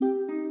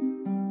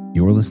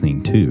You're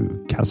listening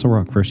to Castle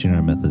Rock First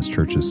United Methodist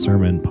Church's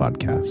Sermon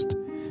Podcast.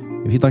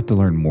 If you'd like to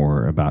learn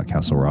more about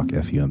Castle Rock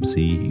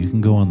FUMC, you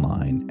can go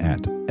online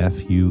at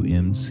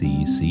fumccr.org.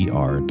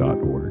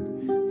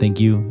 Thank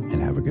you,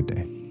 and have a good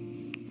day.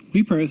 Will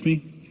you pray with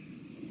me?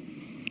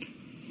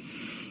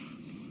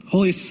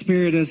 Holy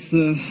Spirit, as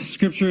the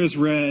scripture is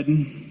read,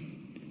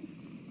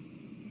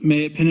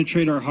 may it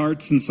penetrate our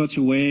hearts in such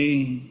a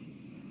way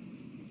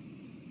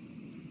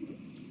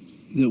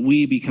that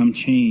we become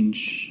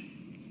changed,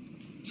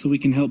 so we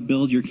can help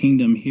build your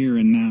kingdom here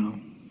and now.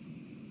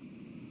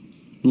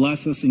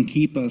 Bless us and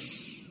keep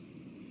us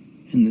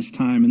in this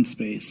time and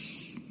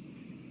space.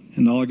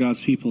 And all of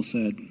God's people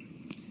said,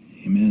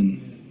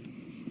 amen.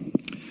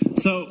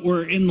 So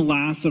we're in the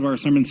last of our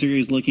sermon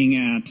series looking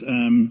at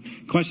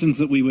questions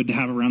that we would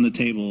have around the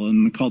table,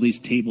 and we call these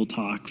table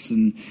talks.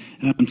 And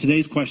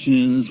today's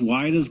question is,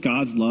 why does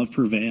God's love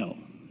prevail?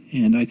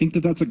 And I think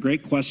that that's a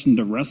great question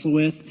to wrestle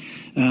with.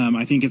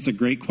 I think it's a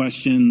great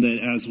question that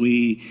as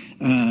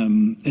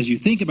you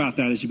think about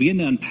that, as you begin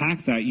to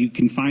unpack that, you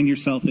can find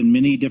yourself in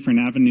many different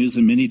avenues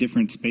and many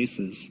different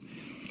spaces.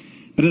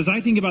 But as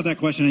I think about that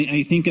question,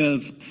 I think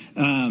of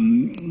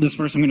this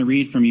verse I'm going to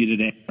read from you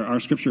today, our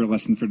scripture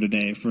lesson for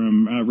today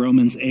from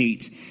Romans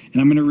 8. And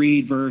I'm going to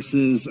read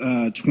verses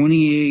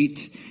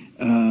 28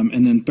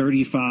 and then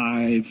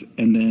 35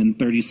 and then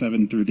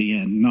 37 through the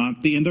end.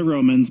 Not the end of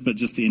Romans, but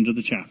just the end of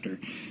the chapter.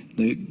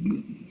 The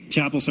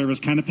chapel service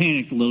kind of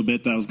panicked a little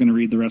bit that I was going to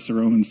read the rest of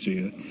Romans to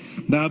you.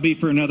 That'll be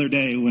for another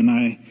day when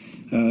I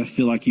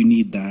feel like you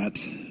need that.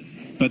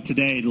 But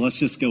today, let's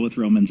just go with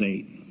Romans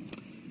 8.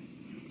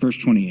 Verse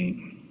 28.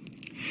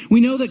 We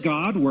know that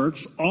God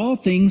works all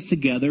things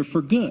together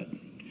for good,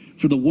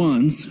 for the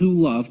ones who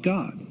love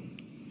God,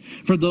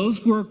 for those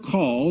who are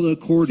called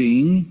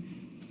according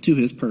to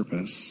his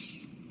purpose.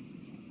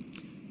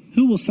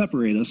 Who will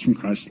separate us from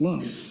Christ's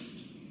love?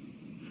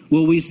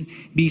 Will we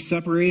be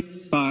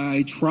separated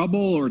by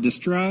trouble or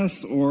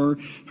distress or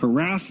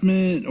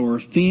harassment or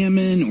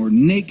famine or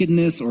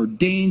nakedness or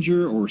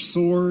danger or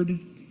sword?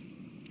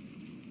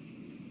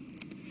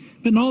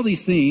 But in all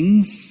these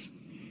things,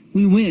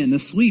 we win a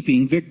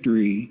sweeping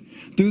victory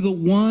through the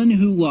one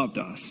who loved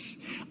us.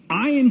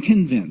 I am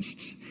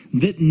convinced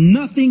that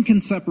nothing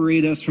can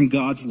separate us from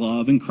God's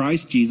love in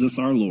Christ Jesus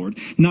our Lord.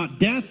 Not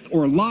death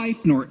or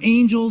life, nor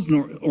angels,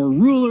 nor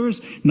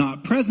rulers,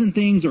 not present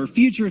things or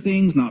future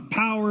things, not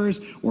powers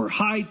or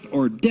height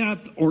or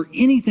depth or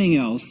anything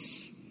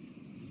else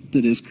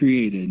that is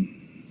created.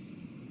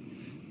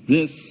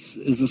 This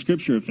is the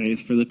scripture of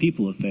faith for the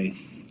people of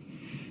faith.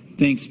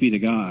 Thanks be to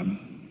God.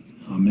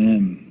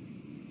 Amen.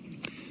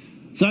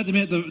 So I have to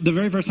admit, the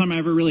very first time I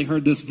ever really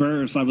heard this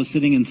verse, I was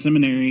sitting in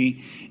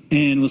seminary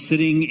and was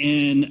sitting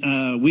in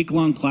a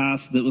week-long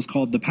class that was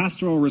called The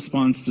Pastoral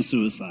Response to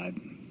Suicide.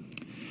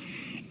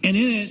 And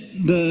in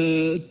it,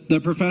 the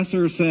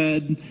professor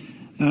said,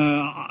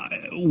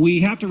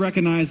 we have to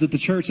recognize that the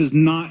church has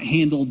not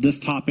handled this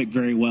topic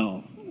very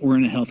well or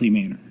in a healthy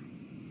manner.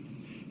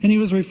 And he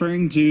was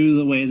referring to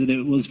the way that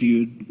it was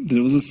viewed, that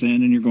it was a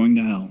sin and you're going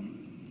to hell.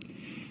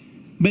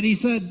 But he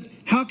said,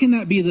 how can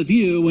that be the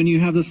view when you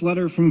have this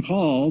letter from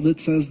Paul that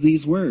says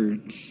these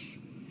words?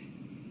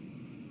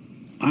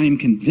 I am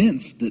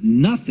convinced that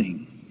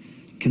nothing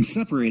can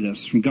separate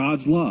us from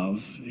God's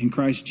love in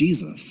Christ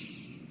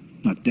Jesus.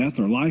 Not death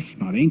or life,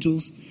 not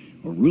angels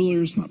or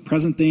rulers, not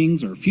present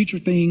things or future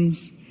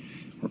things,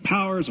 or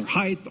powers or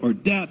height or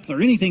depth or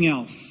anything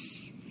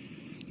else.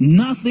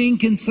 Nothing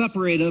can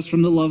separate us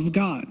from the love of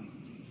God.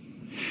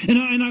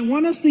 And I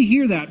want us to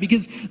hear that,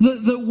 because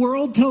the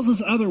world tells us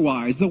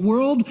otherwise. The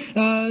world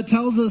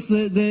tells us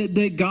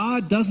that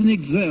God doesn't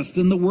exist.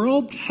 And the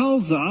world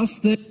tells us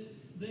that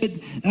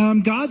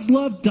God's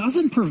love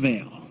doesn't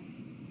prevail.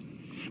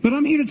 But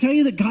I'm here to tell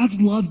you that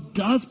God's love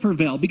does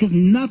prevail, because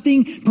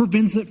nothing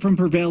prevents it from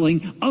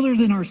prevailing other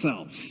than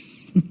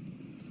ourselves.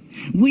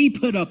 We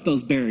put up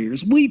those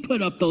barriers. We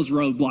put up those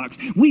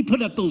roadblocks. We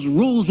put up those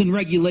rules and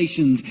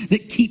regulations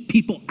that keep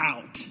people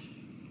out.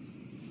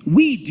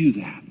 We do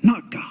that,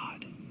 not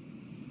God.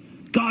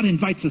 God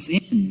invites us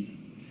in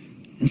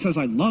and says,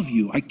 I love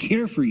you, I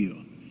care for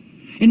you.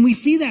 And we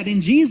see that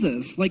in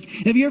Jesus. Like,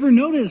 have you ever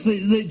noticed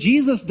that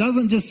Jesus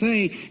doesn't just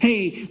say,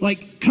 hey,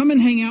 like, come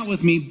and hang out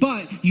with me,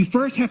 but you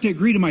first have to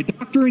agree to my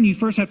doctrine, you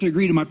first have to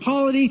agree to my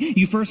polity,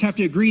 you first have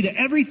to agree to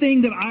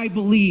everything that I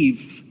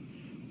believe.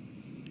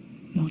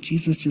 No,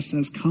 Jesus just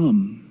says,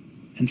 come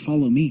and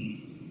follow me.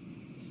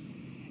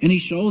 And he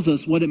shows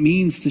us what it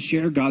means to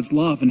share God's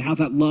love and how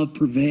that love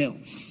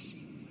prevails.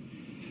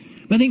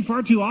 But I think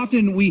far too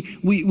often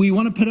we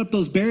want to put up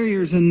those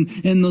barriers and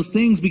those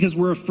things because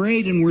we're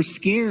afraid and we're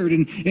scared,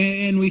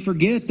 and we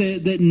forget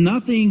that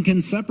nothing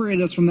can separate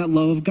us from that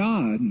love of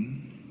God.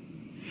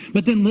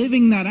 But then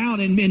living that out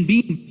and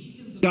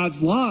being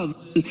God's love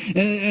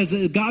as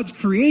God's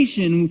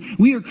creation,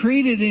 we are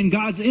created in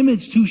God's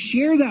image to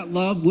share that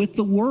love with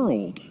the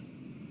world.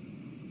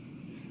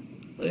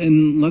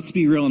 And let's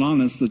be real and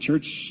honest, the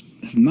church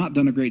has not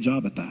done a great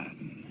job at that.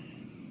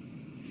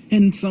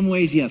 In some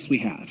ways, yes, we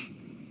have.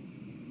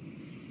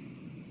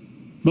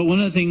 But one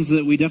of the things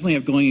that we definitely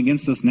have going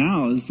against us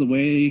now is the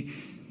way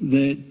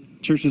that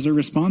churches are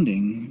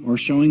responding or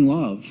showing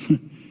love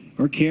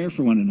or care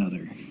for one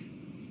another.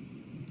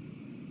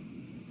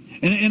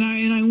 And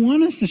I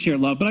want us to share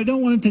love, but I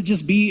don't want it to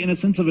just be in a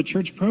sense of a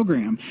church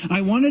program. I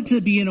want it to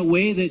be in a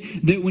way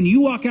that when you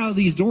walk out of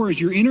these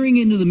doors, you're entering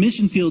into the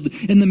mission field,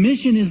 and the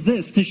mission is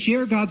this, to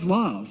share God's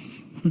love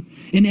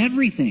in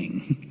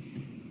everything.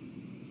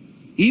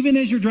 Even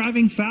as you're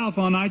driving south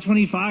on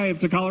I-25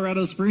 to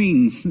Colorado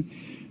Springs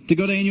to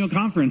go to annual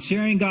conference,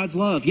 sharing God's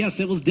love. Yes,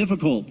 it was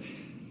difficult.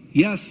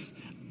 Yes,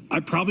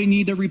 I probably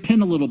need to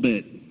repent a little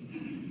bit.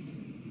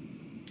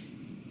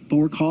 But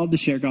we're called to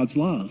share God's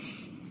love.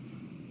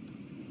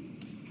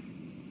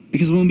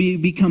 Because when we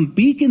become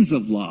beacons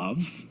of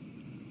love,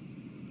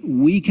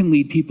 we can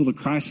lead people to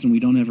Christ and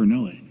we don't ever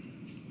know it.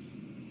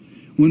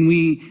 When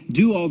we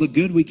do all the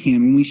good we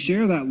can, when we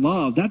share that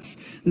love,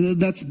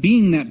 that's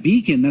being that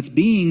beacon. That's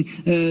being,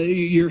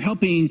 you're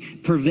helping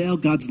prevail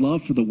God's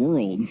love for the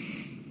world.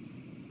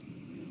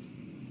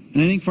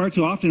 And I think far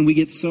too often we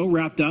get so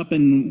wrapped up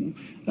in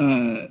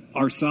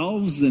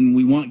ourselves and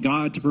we want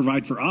God to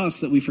provide for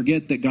us that we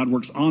forget that God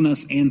works on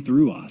us and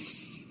through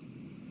us.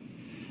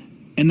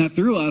 And that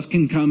through us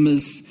can come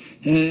as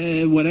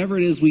whatever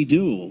it is we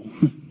do.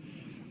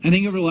 I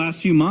think over the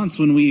last few months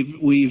when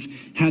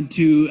we've had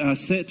to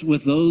sit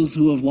with those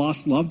who have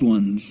lost loved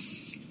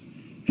ones,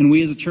 and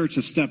we as a church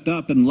have stepped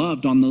up and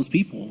loved on those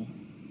people.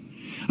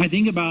 I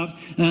think about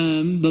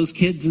those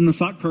kids in the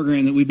SOC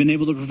program that we've been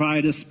able to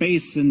provide a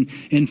space and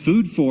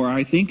food for.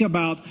 I think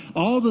about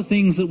all the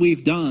things that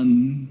we've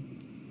done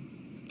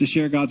to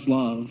share God's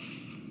love.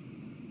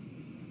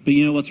 But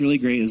you know what's really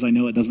great is I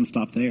know it doesn't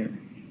stop there.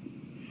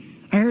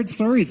 I heard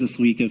stories this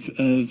week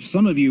of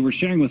some of you were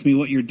sharing with me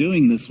what you're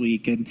doing this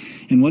week and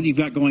what you've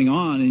got going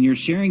on, and you're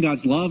sharing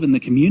God's love in the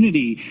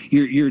community.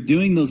 You're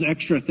doing those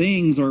extra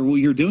things, or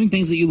you're doing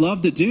things that you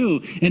love to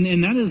do,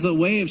 and that is a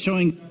way of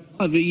showing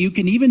love. You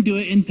can even do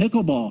it in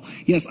pickleball.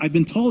 Yes, I've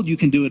been told you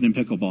can do it in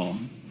pickleball.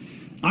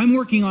 I'm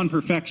working on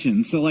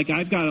perfection, so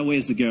I've got a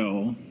ways to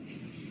go.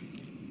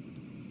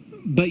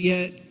 But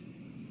yet,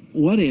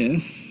 what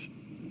if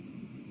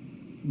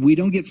we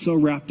don't get so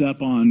wrapped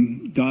up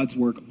on God's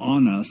work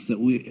on us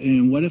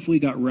and what if we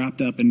got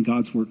wrapped up in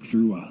God's work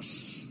through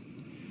us?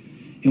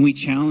 And we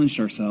challenged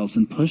ourselves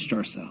and pushed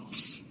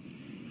ourselves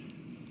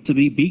to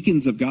be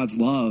beacons of God's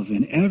love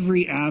in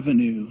every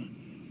avenue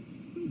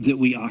that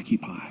we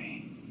occupy.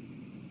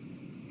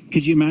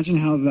 Could you imagine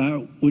how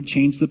that would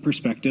change the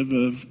perspective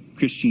of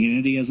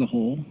Christianity as a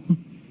whole?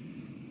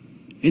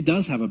 It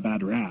does have a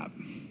bad rap.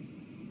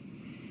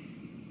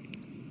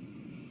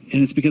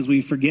 And it's because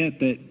we forget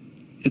that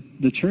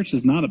the church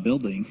is not a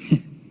building.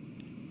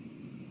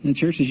 The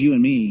church is you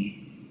and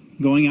me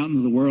going out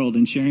into the world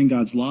and sharing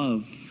God's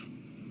love.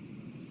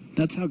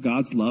 That's how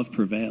God's love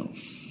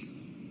prevails.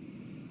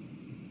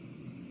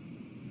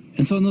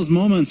 And so in those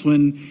moments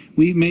when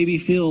we maybe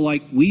feel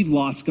like we've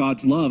lost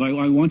God's love,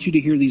 I want you to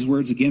hear these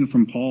words again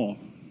from Paul.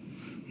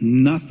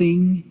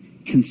 Nothing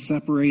can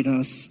separate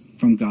us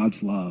from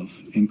God's love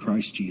in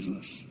Christ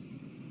Jesus.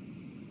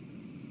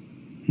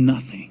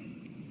 Nothing.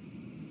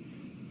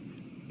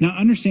 Now,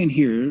 understand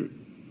here,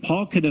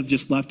 Paul could have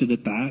just left it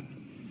at that,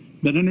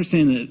 but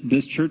understand that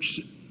this church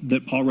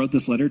that Paul wrote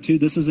this letter to,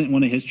 this isn't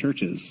one of his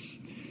churches.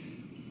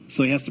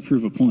 So he has to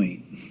prove a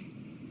point.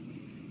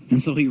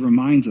 And so he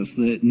reminds us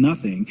that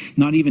nothing,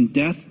 not even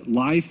death,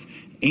 life,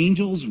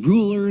 angels,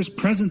 rulers,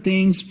 present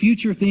things,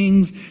 future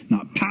things,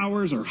 not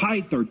powers or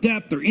height or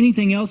depth or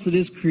anything else that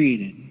is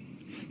created,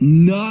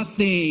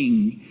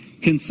 nothing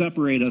can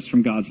separate us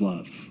from God's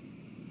love,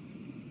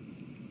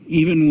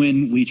 even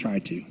when we try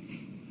to.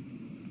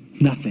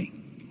 Nothing.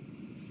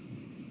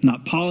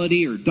 Not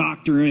polity or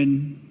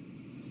doctrine,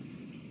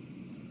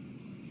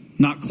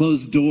 not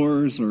closed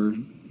doors or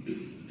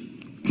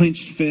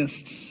clenched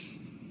fists.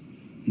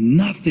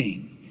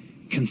 Nothing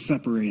can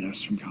separate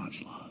us from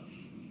God's love.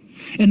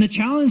 And the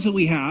challenge that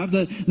we have,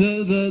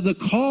 the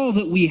call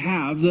that we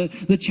have,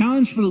 the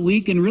challenge for the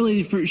week, and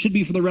really should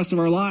be for the rest of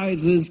our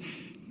lives, is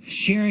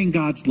sharing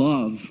God's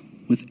love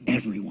with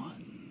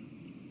everyone.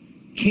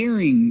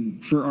 Caring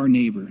for our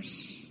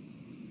neighbors.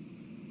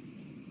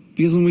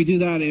 Because when we do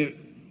that,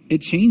 it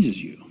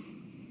changes you.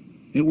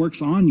 It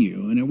works on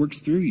you and it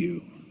works through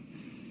you.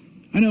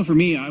 I know for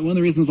me, one of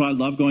the reasons why I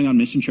love going on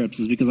mission trips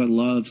is because I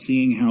love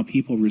seeing how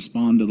people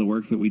respond to the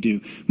work that we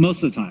do.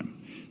 Most of the time.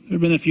 There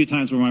have been a few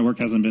times where my work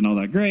hasn't been all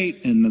that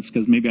great, and that's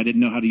because maybe I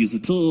didn't know how to use the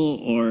tool,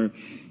 or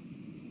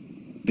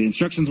the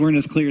instructions weren't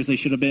as clear as they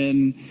should have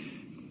been.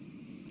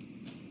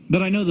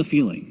 But I know the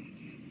feeling.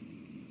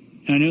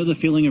 And I know the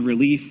feeling of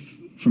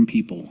relief from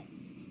people.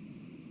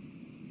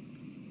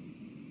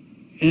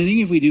 And I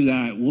think if we do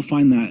that, we'll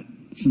find that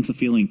sense of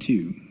feeling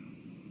too.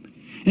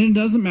 And it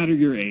doesn't matter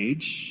your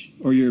age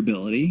or your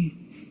ability.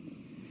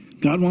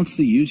 God wants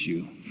to use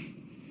you.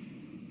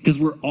 Because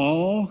we're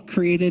all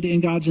created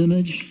in God's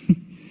image.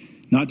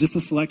 Not just a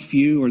select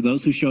few or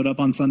those who showed up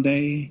on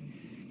Sunday.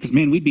 Because,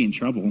 man, we'd be in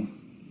trouble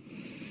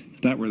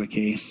if that were the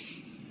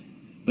case.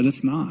 But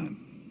it's not.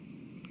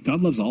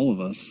 God loves all of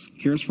us,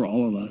 cares for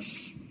all of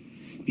us,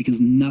 because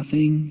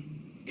nothing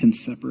can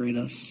separate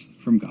us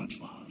from God's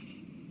love.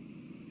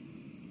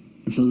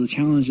 And so the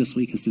challenge this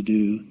week is to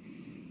do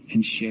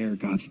and share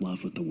God's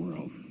love with the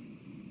world.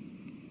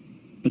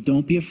 But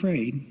don't be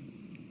afraid,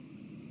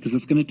 because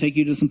it's going to take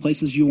you to some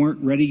places you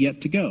weren't ready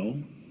yet to go.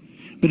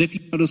 But if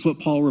you notice what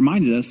Paul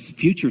reminded us,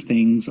 future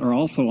things are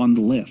also on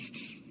the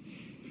list.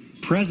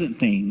 Present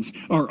things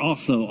are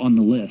also on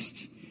the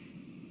list.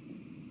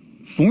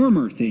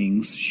 Former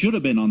things should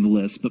have been on the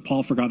list, but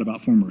Paul forgot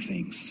about former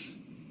things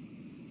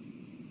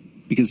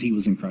because he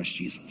was in Christ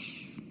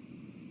Jesus.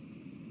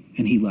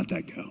 And he let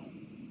that go.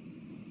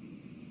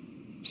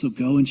 So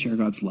go and share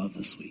God's love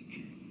this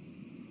week.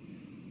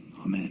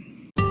 Amen.